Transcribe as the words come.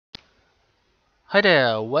Hi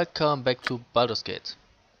there, welcome back to Baldur's Gate.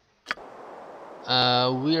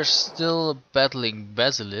 We are still battling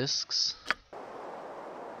basilisks.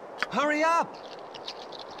 Hurry up!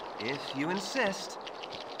 If you insist.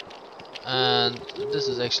 And this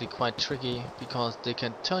is actually quite tricky because they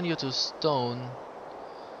can turn you to stone.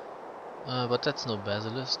 But that's no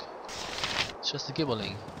basilisk. It's just a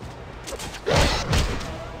gibbling.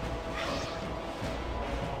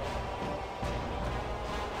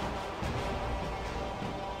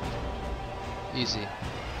 Easy.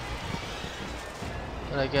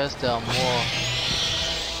 But I guess there are more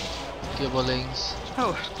gibblings.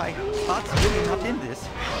 Oh, my heart's really not in this.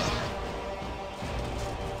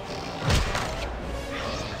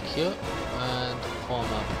 Here and form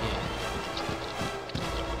up here.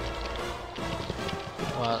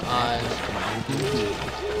 While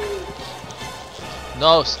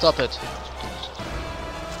No, stop it!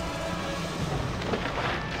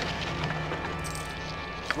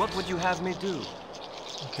 What would you have me do?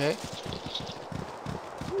 Okay.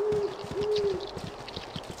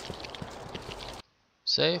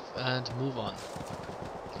 Save and move on.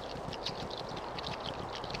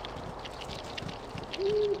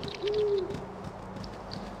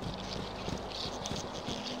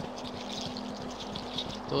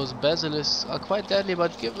 Those basilisks are quite deadly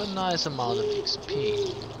but give a nice amount of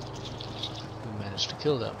XP. We managed to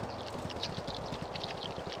kill them.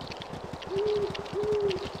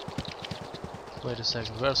 Wait a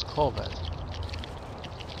second, where's Corvette?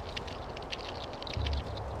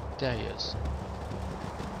 There he is.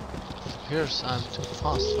 Appears I'm too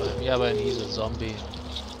fast for him. Yeah, when he's a zombie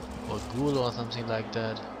or ghoul or something like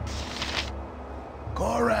that.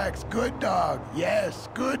 Korax, good dog. Yes,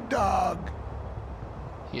 good dog.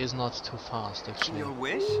 He is not too fast, actually. Your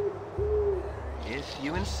wish? If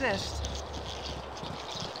you insist.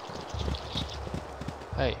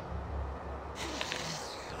 Hey.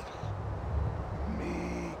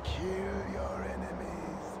 Me kill your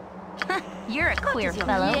enemies. You're a queer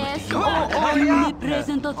fellow. Yes, Come on, hurry up!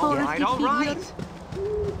 present authority All right. figure.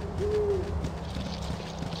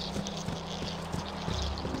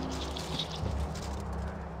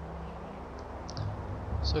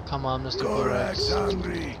 So come on, Mr. Korax Korax.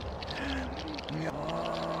 hungry.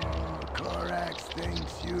 Oh, Korax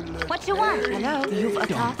thinks you look What you want? very Hello? You've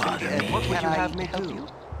big. attacked. What would you Can I have me help do? you?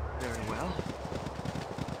 Very well.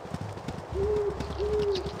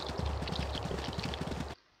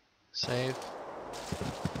 Save.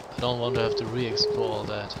 I don't want to have to re-explore all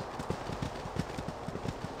that.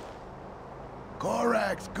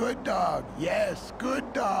 Korax, good dog. Yes,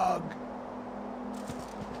 good dog.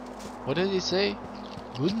 What did he say?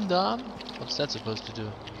 Guten Darm? What's that supposed to do?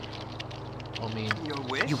 I mean, Your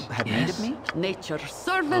wish? You have needed me? Nature's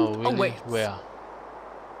servant oh really? awaits. Where?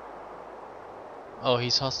 Oh,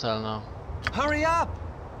 he's hostile now. Hurry up!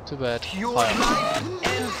 Too bad. Your Fire. life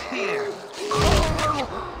ends here.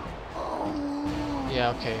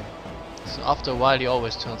 Yeah, okay. So after a while he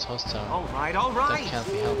always turns hostile. All right, all That right. can't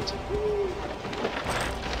be helped.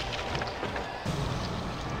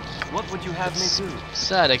 What would you have It's me do?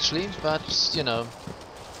 sad actually, but you know,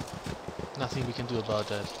 nothing we can do about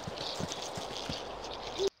that.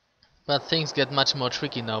 But things get much more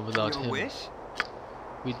tricky now without Your him. wish?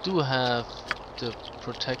 We do have the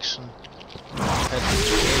protection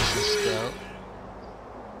petrification spell.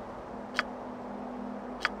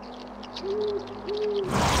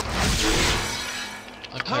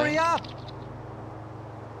 Okay. Hurry up!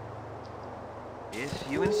 If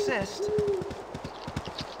you insist.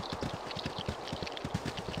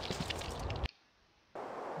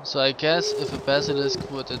 So I guess if a basilisk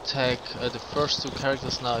would attack the first two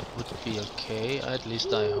characters now, it would be okay. At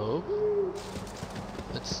least I hope.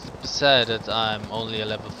 It's sad that I'm only a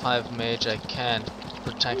level 5 mage. I can't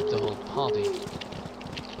protect the whole party.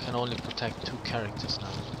 I can only protect two characters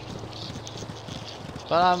now.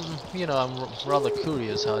 But I'm rather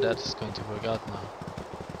curious how that is going to work out now.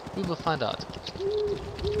 We will find out.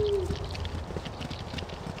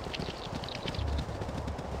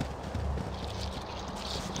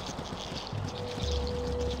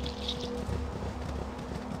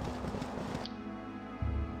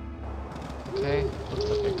 Okay, looks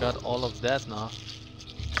like I got all of that now.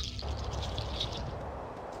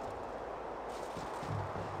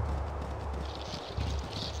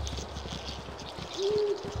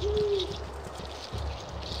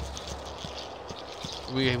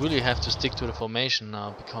 We really have to stick to the formation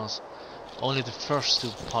now because only the first two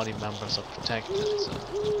party members are protected. So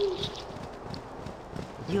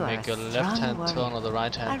if You we are make a a left-hand strong turn or the I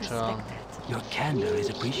right-hand respect turn, that. Your candor is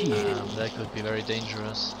appreciated. that could be very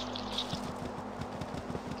dangerous.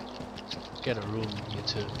 Get a room here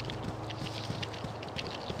too.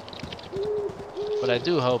 But I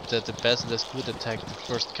do hope that the basilisk would attack the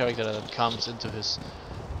first character that comes into his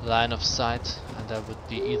line of sight, and that would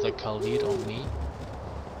be either Khalid or me.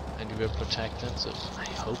 And we were protected, so I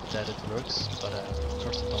hope that it works, but of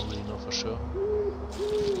course I don't really know for sure.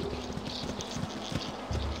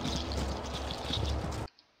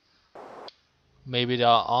 Maybe there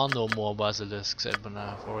are no more basilisks and when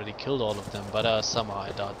I've already killed all of them, but somehow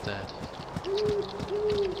I doubt that.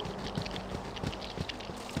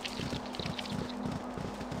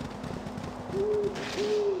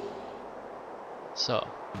 So,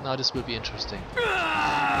 now this will be interesting.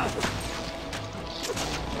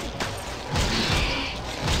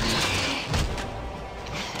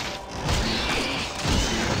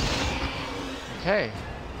 Okay,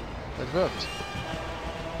 that worked.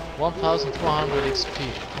 1400 XP.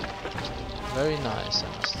 Very nice, I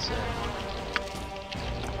must say.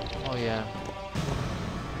 Oh yeah.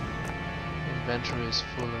 Inventory is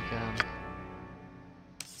full again.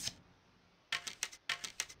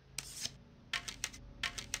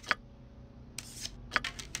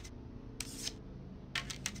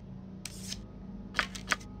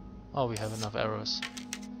 Oh, we have enough arrows.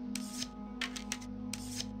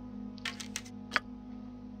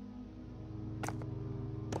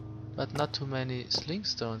 But not too many sling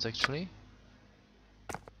stones actually.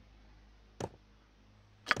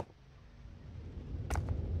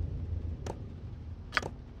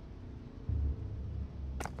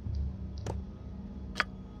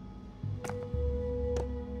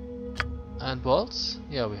 And bolts?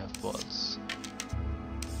 Yeah, we have bolts.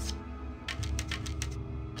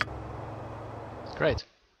 Great.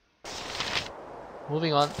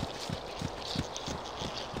 Moving on.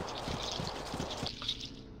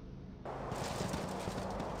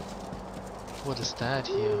 What is that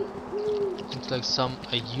here? Looks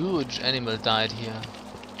like a huge animal died here.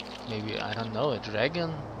 Maybe, I don't know, a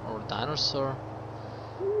dragon or a dinosaur.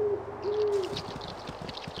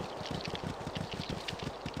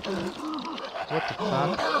 What the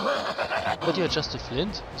fuck? But you're just a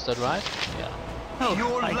flint, is that right? Yeah. Oh,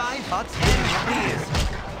 your life hot please.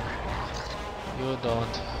 You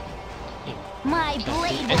don't. My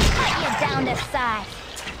blade will cut you down to size.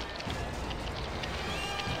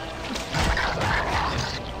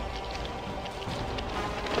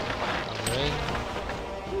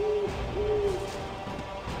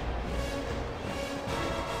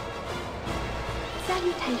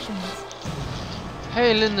 Salutations.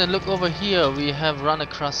 Hey Lyndon, look over here. We have run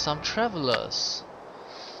across some travelers.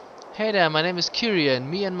 Hey there, my name is Kyria and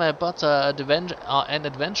me and my butter are an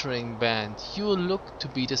adventuring band. You look to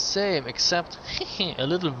be the same, except a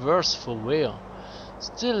little worse for wear.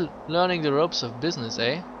 Still learning the ropes of business,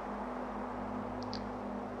 eh?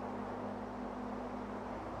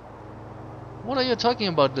 What are you talking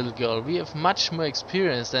about, little girl? We have much more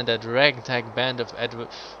experience than that ragtag band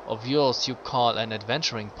of yours you call an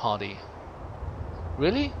adventuring party.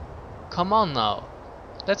 Really? Come on now.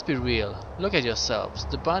 Let's be real. Look at yourselves.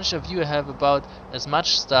 The bunch of you have about as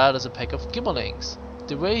much style as a pack of gibberlings.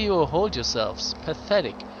 The way you hold yourselves,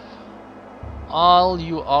 pathetic. All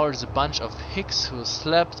you are is a bunch of hicks who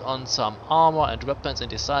slapped on some armor and weapons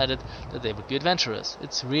and decided that they would be adventurous.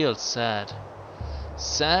 It's real sad.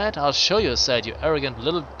 Sad? I'll show you sad, you arrogant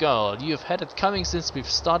little girl. You've had it coming since we've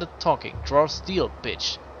started talking. Draw steel,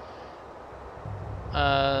 bitch.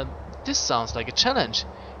 This sounds like a challenge.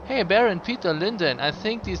 Hey, Baron, Peter, Linden, I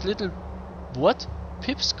think these little... what?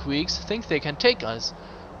 Pipsqueaks think they can take us.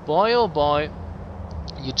 Boy oh boy,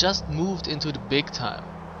 you just moved into the big time.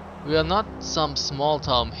 We are not some small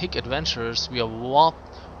town hick adventurers, we are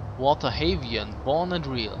Waterhavian, born and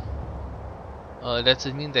real. Does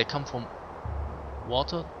it mean they come from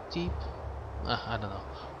water deep? I don't know.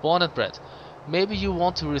 Born and bred. Maybe you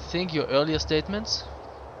want to rethink your earlier statements?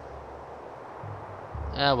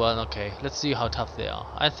 Well, okay. Let's see how tough they are.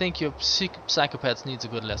 I think your psychopaths need a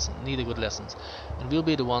good lesson, and we'll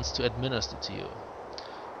be the ones to administer to you.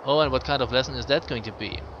 Oh, and what kind of lesson is that going to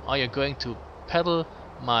be? Are you going to peddle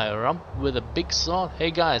my rump with a big sword?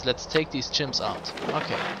 Hey guys, let's take these chimps out.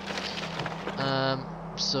 Okay.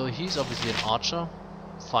 So he's obviously an archer.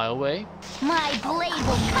 Fire away. My blade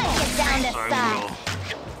will cut you down to size.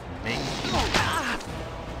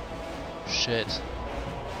 Shit.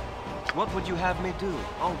 What would you have me do?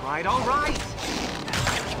 All right, all right.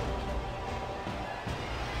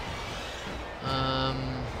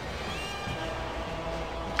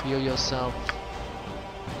 Heal yourself.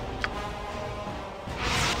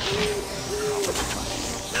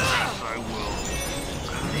 I will.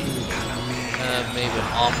 Maybe an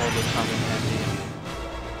armor will come in handy.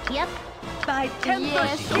 Yep. By temper,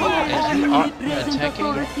 Yes, yes, attacking.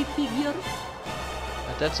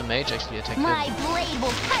 That's a mage actually attack him. My blade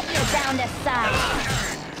will cut you down to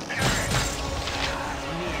size.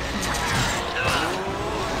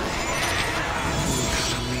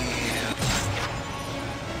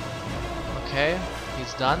 Okay,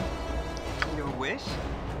 he's done. Your wish?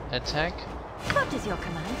 Attack. What is your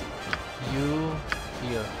command? You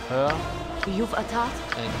heal her, You've a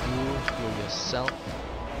task? and you heal yourself.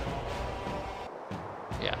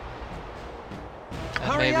 Yeah. And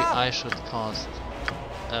Hurry maybe up! I should cast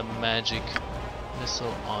a magic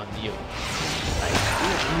missile on you. Wait a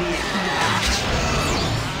second.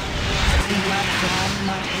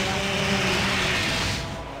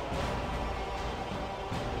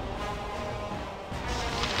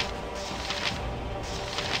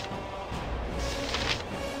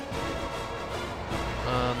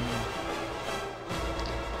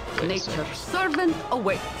 Nature's servant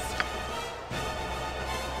awaits.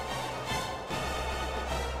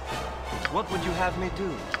 What would you have me do?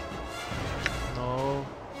 No.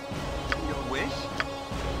 Your wish?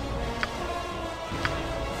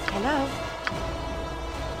 Hello?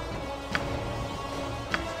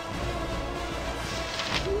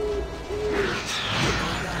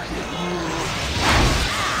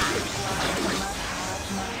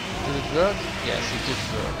 Did it work? Yes, it did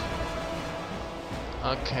work.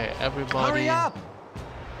 Okay, everybody Hurry up!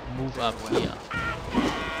 move up here.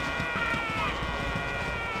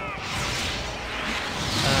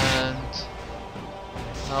 And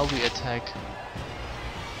now we attack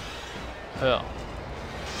her.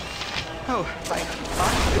 Oh,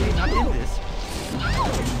 I'm really not in this.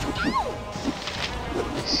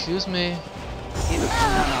 Excuse me.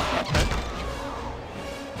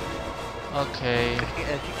 Okay,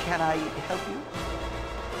 Can I help you?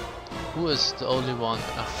 who is the only one?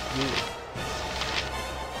 Ah, you.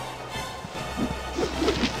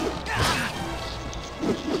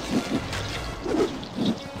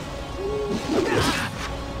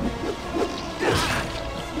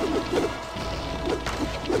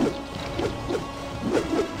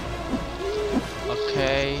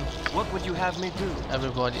 Okay, What would you have me do?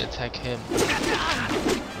 everybody attack him.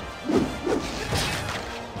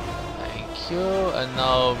 Thank you, and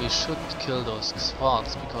now we should kill those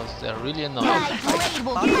sparks because they're really annoying. My blade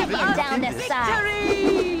will cut you down to size.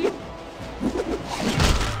 Victory!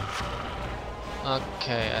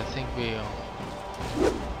 Okay, I think we are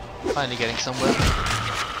finally getting somewhere.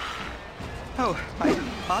 Oh, my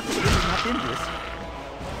heart is really not in this.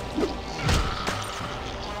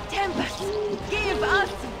 Tempest, give us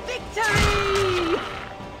victory!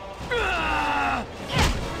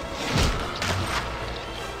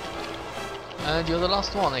 And you're the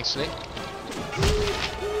last one, actually.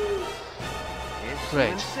 If you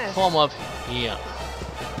Great. insist. Form up here.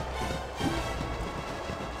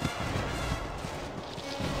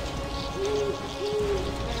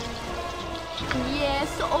 Yes,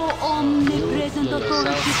 oh omnipresent Heal authority,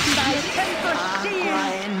 yourself. thy temper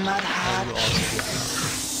shield! And you also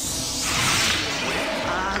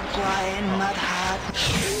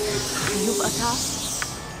You've a task?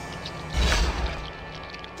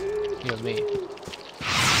 heal me.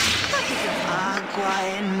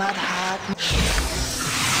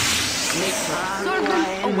 Nature's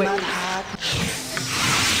servant awaits.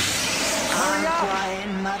 Hurry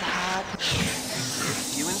up!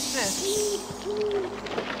 If you insist.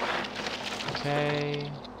 Okay,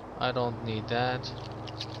 I don't need that.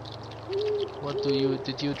 What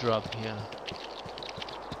did you drop here?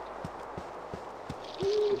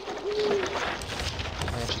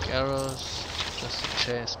 Magic arrows, just a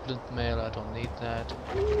chair, splint mail, I don't need that.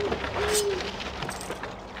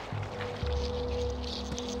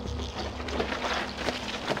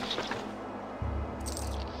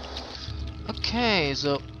 Okay,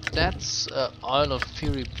 so that's Oil of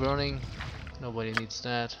Fury burning. Nobody needs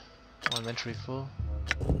that. Oh, inventory full.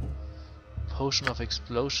 Potion of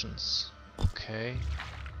explosions. Okay.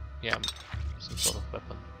 Yeah, some sort of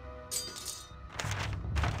weapon.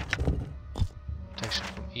 Protection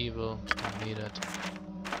from evil. Don't need it.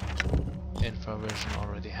 Infravision.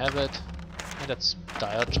 Already have it. And that's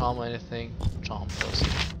dire charm or anything. Charm person.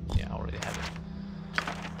 Yeah, I already have it.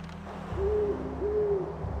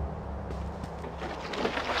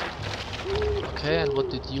 Okay, and what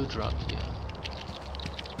did you drop here?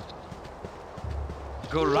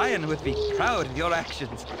 Gorion would be proud of your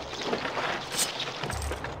actions.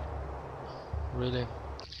 Really?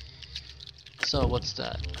 So what's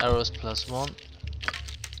that? Arrows +1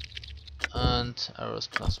 and arrows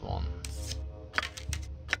 +1.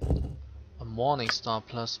 A Morning Star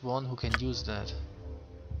 +1. Who can use that?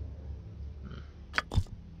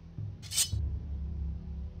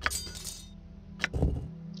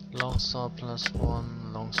 Longsword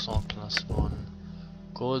 +1, longsword +1.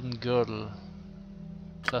 Golden girdle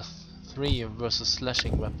 +3 versus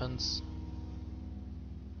slashing weapons.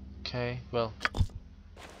 Okay, well.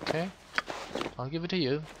 Okay, I'll give it to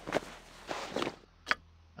you.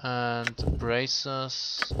 And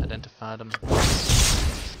bracers, identify them.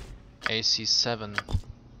 AC7.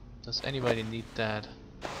 Does anybody need that?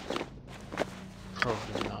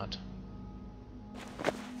 Probably not.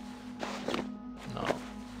 No.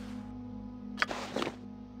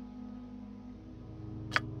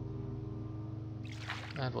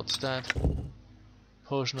 And what's that?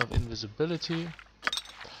 Potion of invisibility.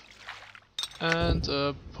 And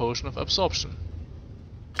a potion of absorption.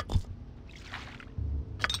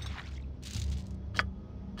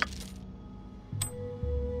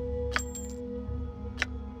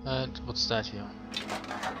 And what's that here?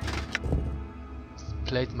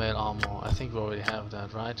 Plate mail armor. I think we already have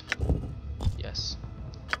that, right? Yes.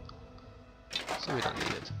 So we don't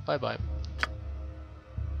need it. Bye bye.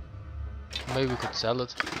 Maybe we could sell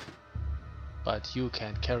it. But you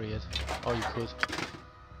can't carry it. Or you could.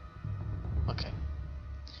 Okay.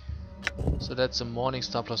 So that's a Morning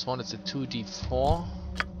Star +1. It's a 2d4.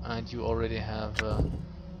 And you already have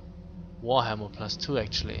Warhammer +2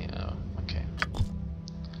 actually. Okay.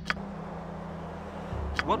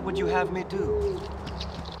 What would you have me do?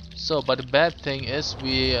 So, but the bad thing is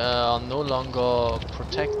we are no longer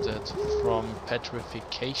protected from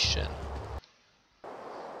petrification.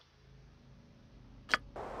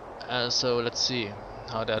 So let's see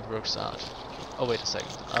how that works out. Oh wait a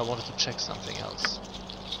second, I wanted to check something else.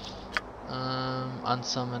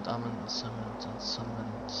 Unsummoned, unsummoned,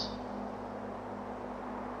 unsummoned.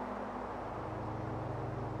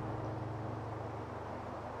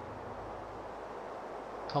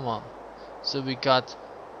 Come on. So we got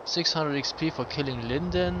 600 XP for killing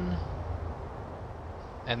Linden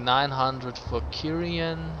and 900 for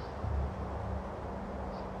Kyrian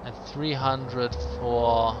and 300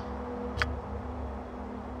 for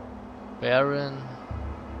Baron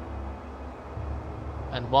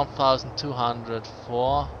and 1200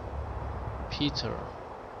 for Peter.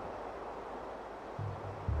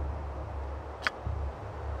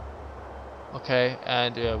 Okay,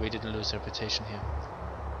 and we didn't lose reputation here.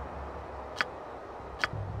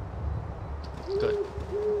 Good.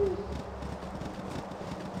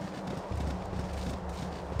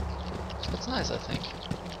 That's nice, I think.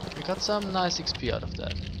 We got some nice XP out of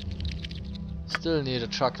that. Still need a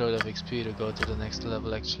truckload of XP to go to the next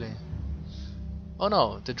level, actually. Oh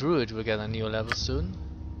no, the druid will get a new level soon.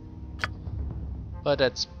 But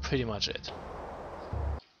that's pretty much it.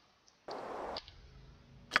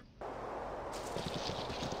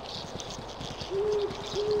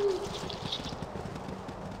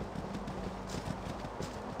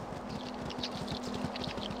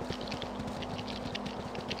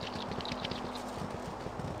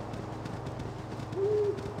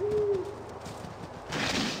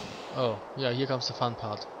 Oh, yeah, here comes the fun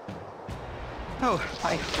part. Oh,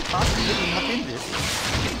 I absolutely not in this.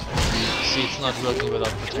 See, it's not working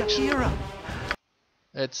without protection. Shakira.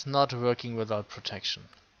 It's not working without protection.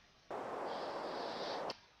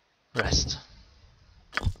 Rest.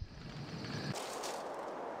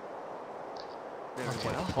 Very Okay,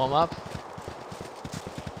 well. form up.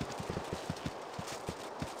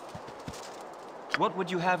 What would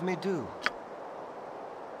you have me do?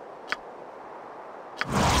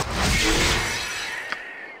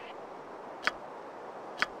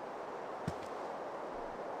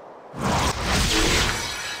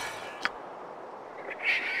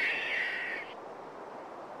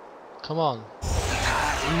 Come on.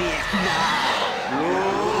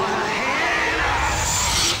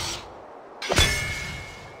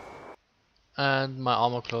 And my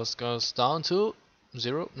armor class goes down to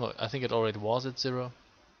 0. No, I think it already was at 0.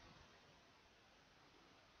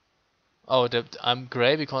 Oh, I'm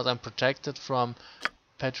grey because I'm protected from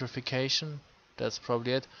petrification. That's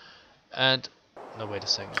probably it. And no, wait a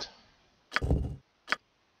second.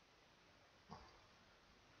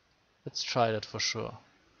 Let's try that for sure.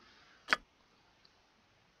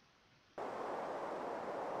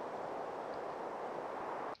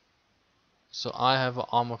 So I have an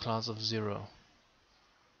armor class of 0.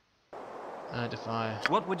 And if I...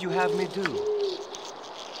 What would you have me do?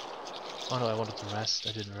 Oh no, I wanted to rest.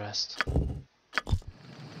 I didn't rest.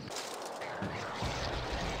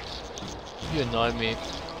 You annoy me.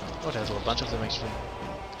 Oh, there's a bunch of them actually.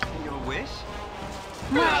 Your wish?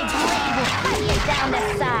 My blade will cut you down the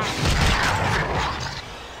side.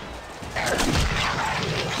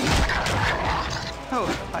 Oh,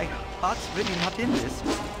 my heart's really not in this.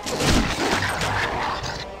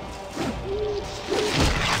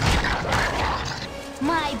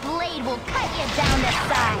 will cut you down to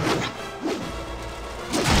size.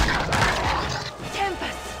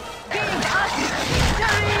 Tempest, give us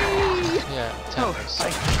victory! Yeah, Oh, Tempest. I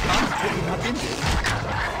can't really not in this.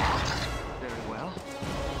 Very well.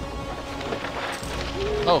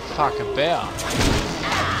 Oh fuck, a bear.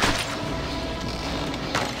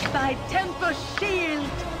 By Tempest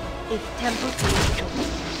shield! If Tempest shield.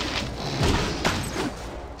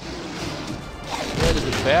 Where did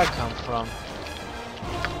the bear come from?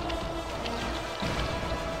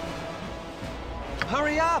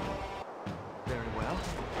 Hurry up! Very well.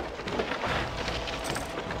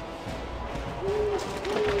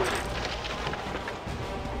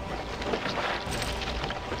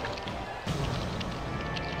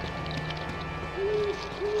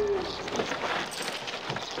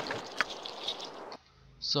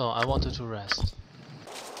 So, I wanted to rest.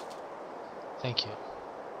 Thank you.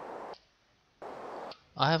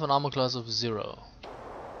 I have an armor class of 0.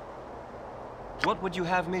 What would you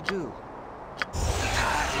have me do?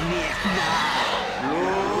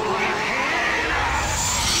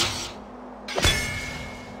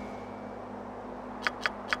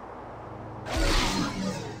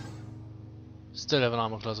 Still have an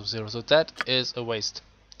armor class of 0, so that is a waste.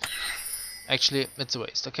 Actually, it's a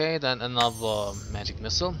waste. Okay, then another magic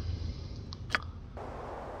missile.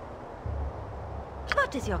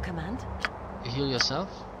 What is your command? Heal yourself.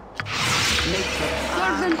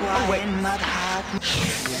 Servant away. Healing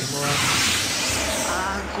word.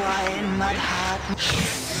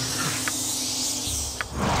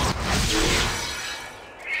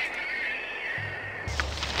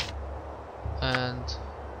 And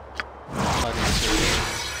fighting material.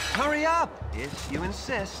 Hurry up! If you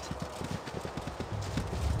insist.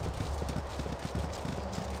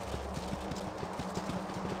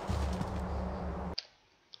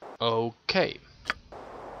 Okay.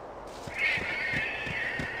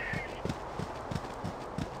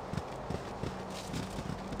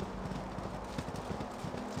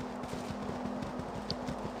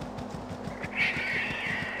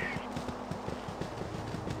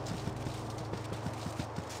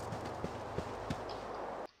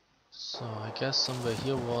 So I guess somewhere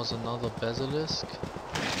here was another basilisk.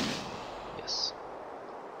 Yes.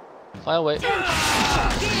 Fire away. Give us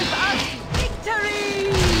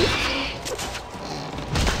victory!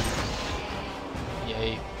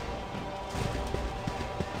 Yay.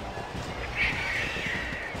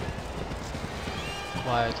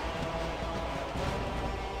 Quiet.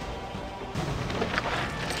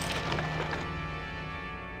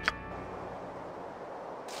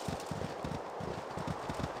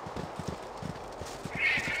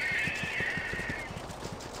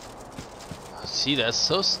 See, that's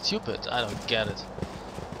so stupid. I don't get it.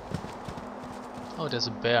 Oh, there's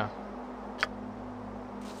a bear.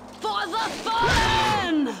 For the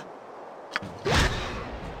fallen!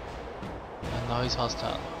 And now he's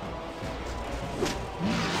hostile.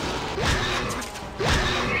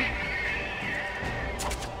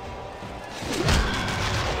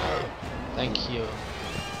 Thank you.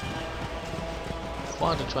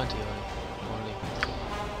 420 only.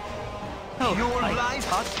 Oh, Your I life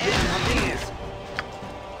can't ends really not in here. this.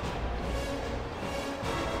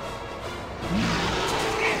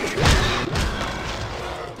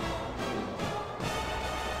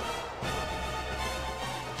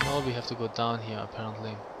 Now we have to go down here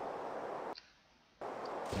apparently.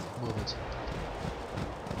 Move it.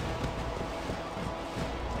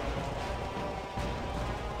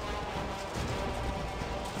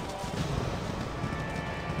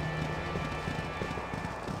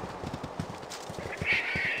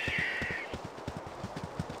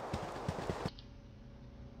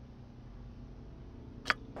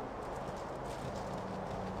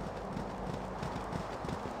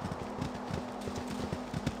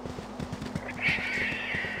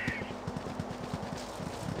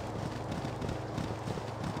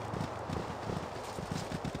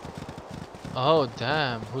 Oh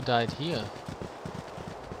damn, who died here?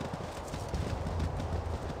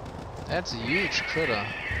 That's a huge critter.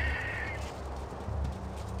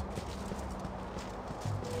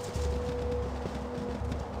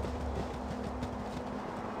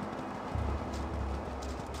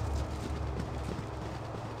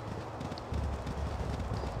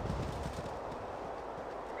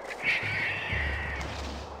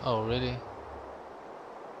 Oh really?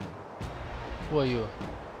 Who are you?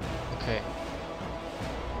 Okay.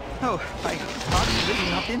 Oh, I can't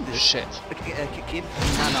really not in this. Shit. Keep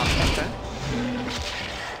none of that.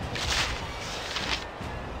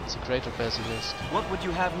 It's a greater basilisk. What would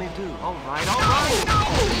you have me do? All right, all right.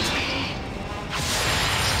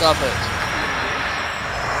 Stop it.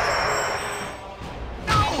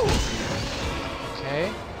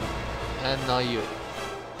 And now you.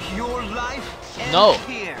 Your life ends No.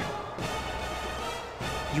 here.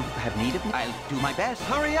 You have need of me? I'll do my best.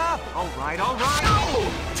 Hurry up! All right, all right.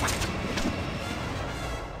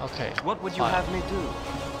 Okay. What would you fine. have me do?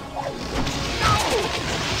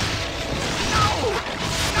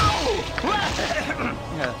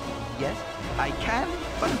 Yes, I can,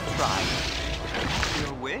 but try.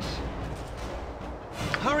 Your wish?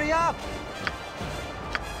 Hurry up!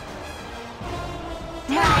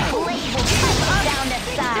 My blade will cut you down to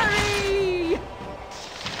size. Victory!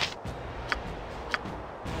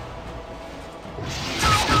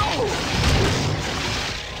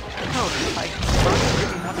 Oh, I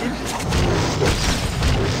really not interested.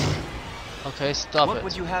 Okay, stop What it.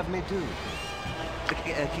 would you have me do?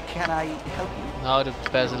 Can I help you? Now the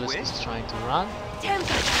basilisk wish? is trying to run,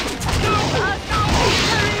 Tempest, give us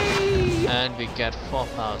victory! and we get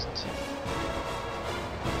 4,000.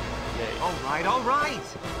 Yay. All right, all right.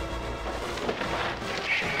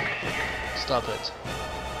 Stop it.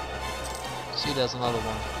 See, there's another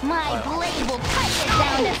one. My Fire. blade will cut you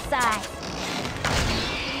down to size.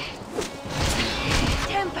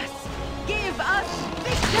 Tempest, give us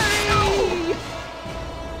victory!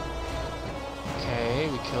 Okay,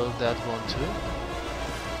 we killed that one too.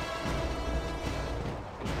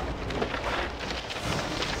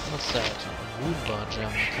 What's that? Wood bar gem,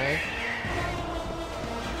 okay.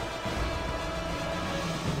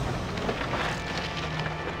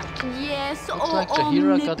 Yes, Looks like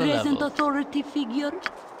Tahira got a omnipresent level. authority figure.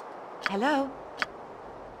 Hello?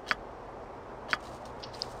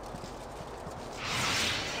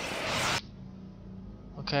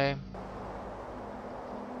 Okay.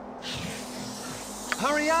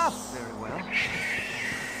 Hurry up! Very well.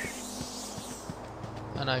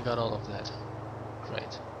 And I got all of that.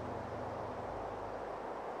 Great.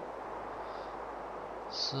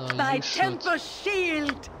 So My you should Tempest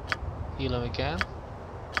shield! heal him again.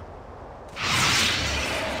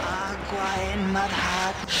 Agua en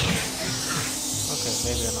Madhat. Okay,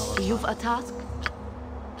 maybe another You've time. a task?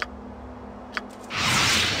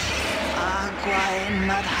 Agua en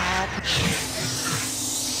Madhat.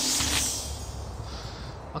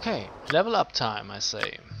 Okay, level up time, I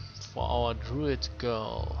say, for our druid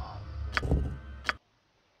girl.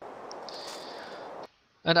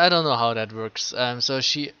 And I don't know how that works. So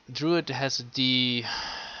druid has a D8,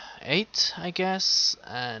 I guess,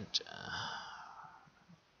 and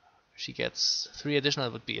she gets 3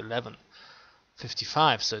 additional. Would be 11,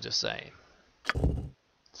 55, so to say.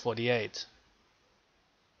 48.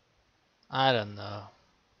 I don't know.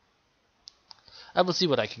 I will see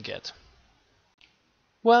what I can get.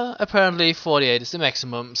 Well, apparently 48 is the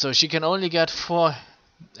maximum, so she can only get 4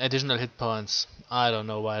 additional hit points. I don't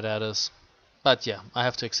know why that is. But yeah, I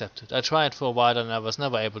have to accept it. I tried for a while and I was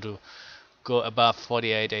never able to go above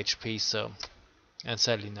 48 HP, so... And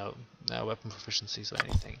sadly no weapon proficiencies or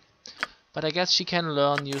anything. But I guess she can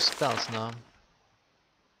learn new spells now.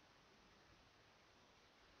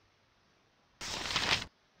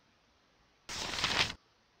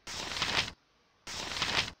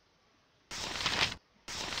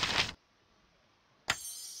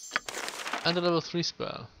 And a level 3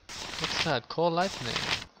 spell. What's that? Call Lightning.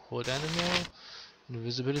 Hold animal.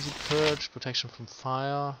 Invisibility Purge. Protection from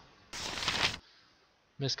fire.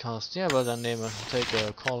 Miscast. Yeah, well then take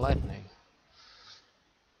a Call Lightning.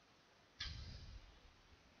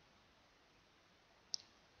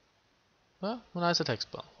 Well, a nice attack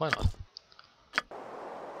spell. Why not?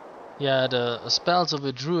 Yeah, the spells of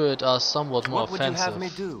a druid are somewhat more What would you have me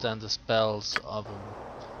offensive do? than the spells of a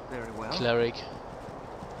Very well. cleric.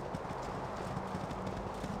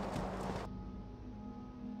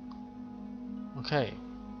 Okay.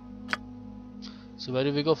 So where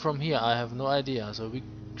do we go from here? I have no idea. So we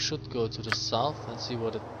should go to the south and see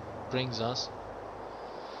what it brings us.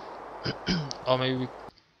 Or maybe we...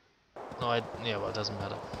 No, yeah, well, it doesn't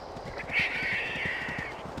matter.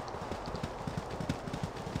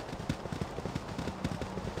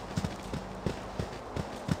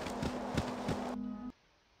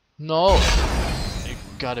 No! You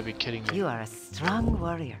gotta be kidding me. You are a strong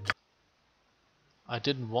warrior. I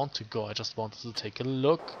didn't want to go, I just wanted to take a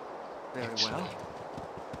look. Very Actually.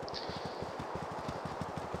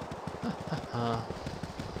 well.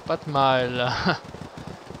 But my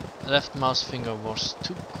left mouse finger was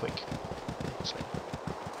too quick. Actually.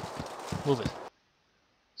 Move it.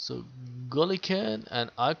 So Gulliken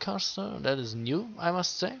and Alcaster, that is new, I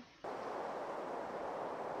must say.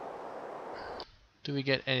 Do we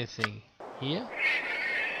get anything here?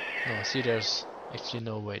 No, see, there's actually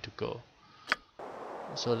no way to go.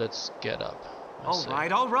 So let's get up. All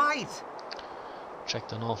right, all right. Check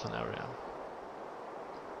the northern area.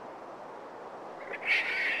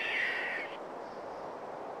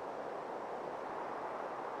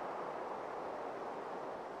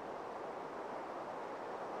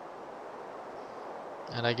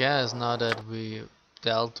 And I guess now that we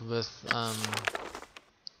dealt with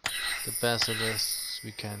the basilisks,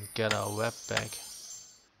 we can get our web back.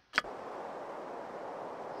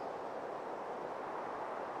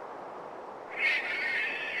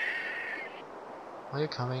 Are you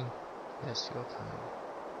coming? Yes, you're coming.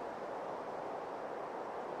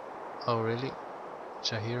 Oh really?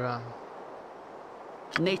 Jahira?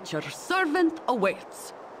 Nature's servant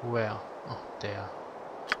awaits. Where? Oh, there.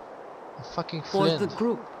 A fucking For flint. the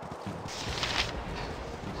group.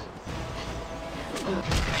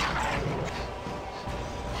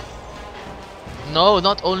 No,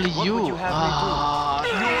 not only What you. would you have me do? Ah,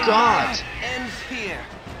 Your God. life ends here.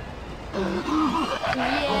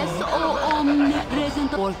 Yes, oh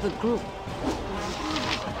omnipresent for the group.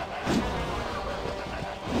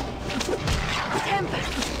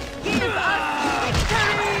 Tempest, give us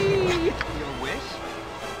victory! Your wish?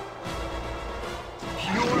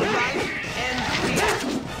 Your life ends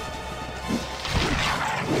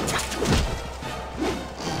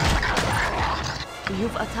here.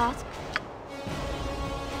 You've a task?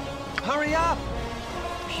 Hurry up!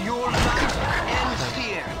 Your life ends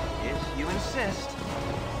here, if you insist.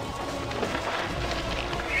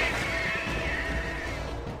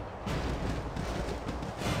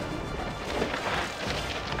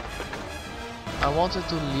 I wanted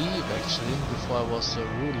to leave actually before I was so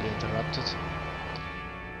rudely interrupted.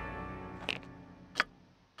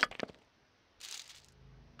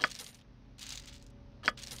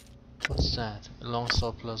 What's that? A long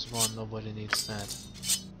sword +1, nobody needs that.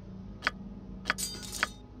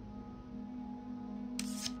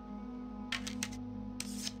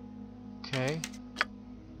 Okay.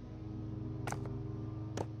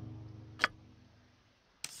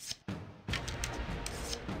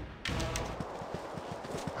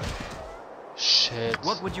 Shit.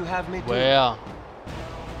 What would you have me do? Where?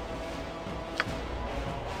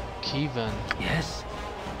 Kevin. Yes.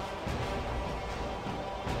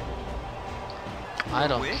 I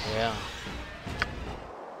don't Wish? care.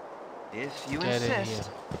 If you Get in here.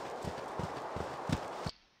 insist.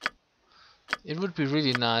 It would be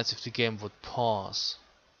really nice if the game would pause.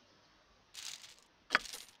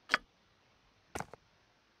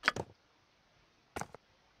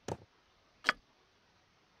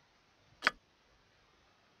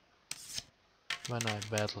 When I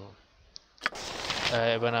battle.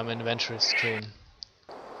 When I'm inventory screen.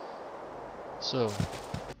 So,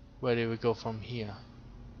 where do we go from here?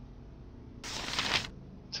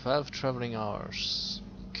 12 traveling hours.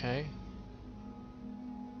 Okay.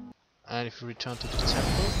 And if we return to the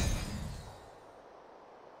temple,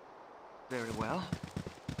 Very well.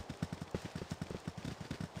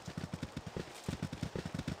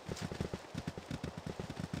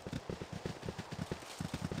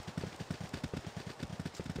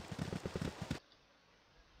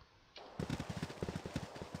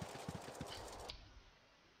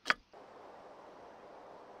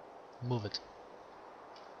 move it.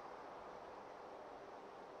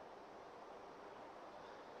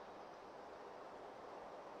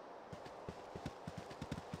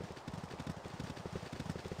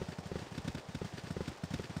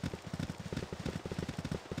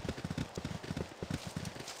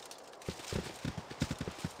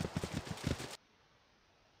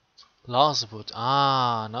 Lawswood.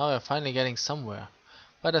 Ah, now we're finally getting somewhere.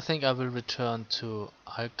 But I think I will return to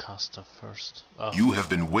Alcaster first. Oh, You have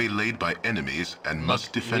been waylaid by enemies and must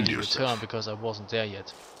not defend really yourself. return because I wasn't there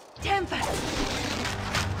yet. Tempest!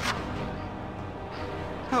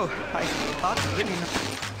 Oh, I thought really.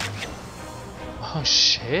 Oh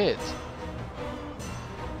shit!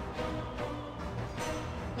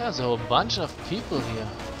 There's a whole bunch of people here.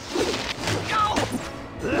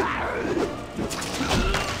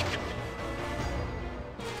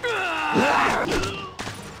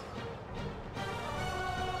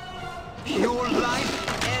 Your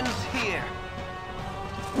life ends here.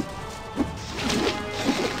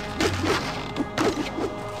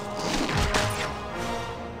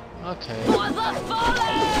 Okay. For the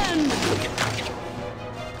fallen!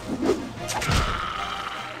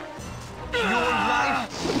 Your life.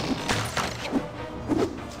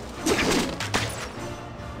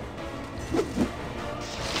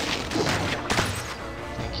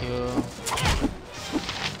 Thank you.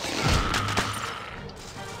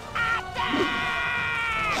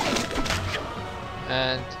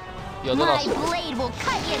 And you're the My last one. blade will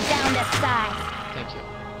cut you down to size. Thank you.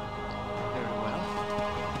 Very well.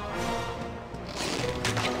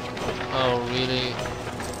 Oh really?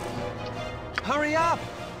 Hurry up.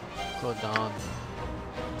 Go down.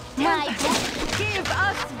 My Give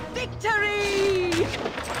us victory!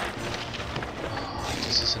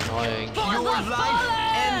 This this is annoying. Your life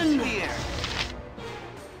ends here.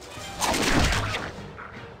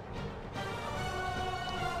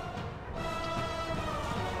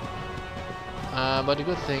 But the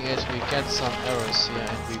good thing is we get some arrows here,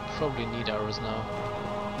 and we probably need arrows now.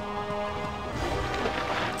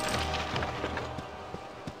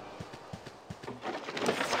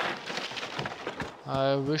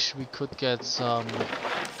 I wish we could get some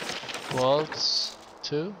bolts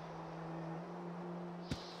too.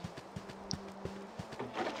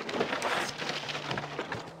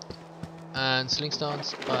 And sling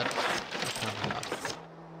stones, but apparently not.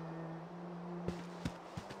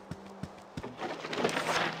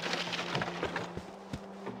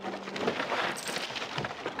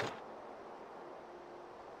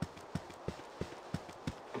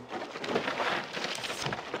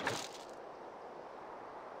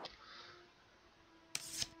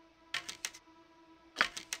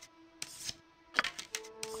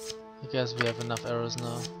 I guess we have enough arrows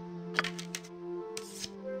now.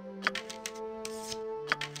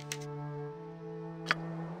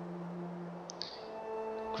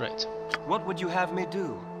 Great. What would you have me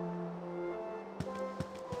do?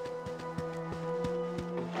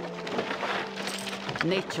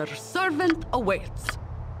 Nature's servant awaits.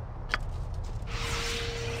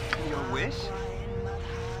 Your wish?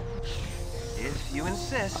 If you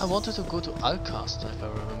insist. I wanted to go to Alcast if I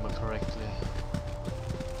remember correctly.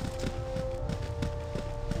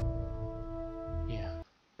 Yeah.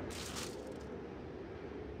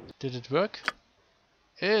 Did it work?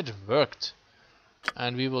 It worked.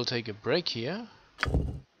 And we will take a break here.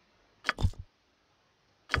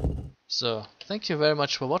 So, thank you very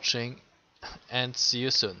much for watching and see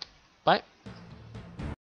you soon. Bye!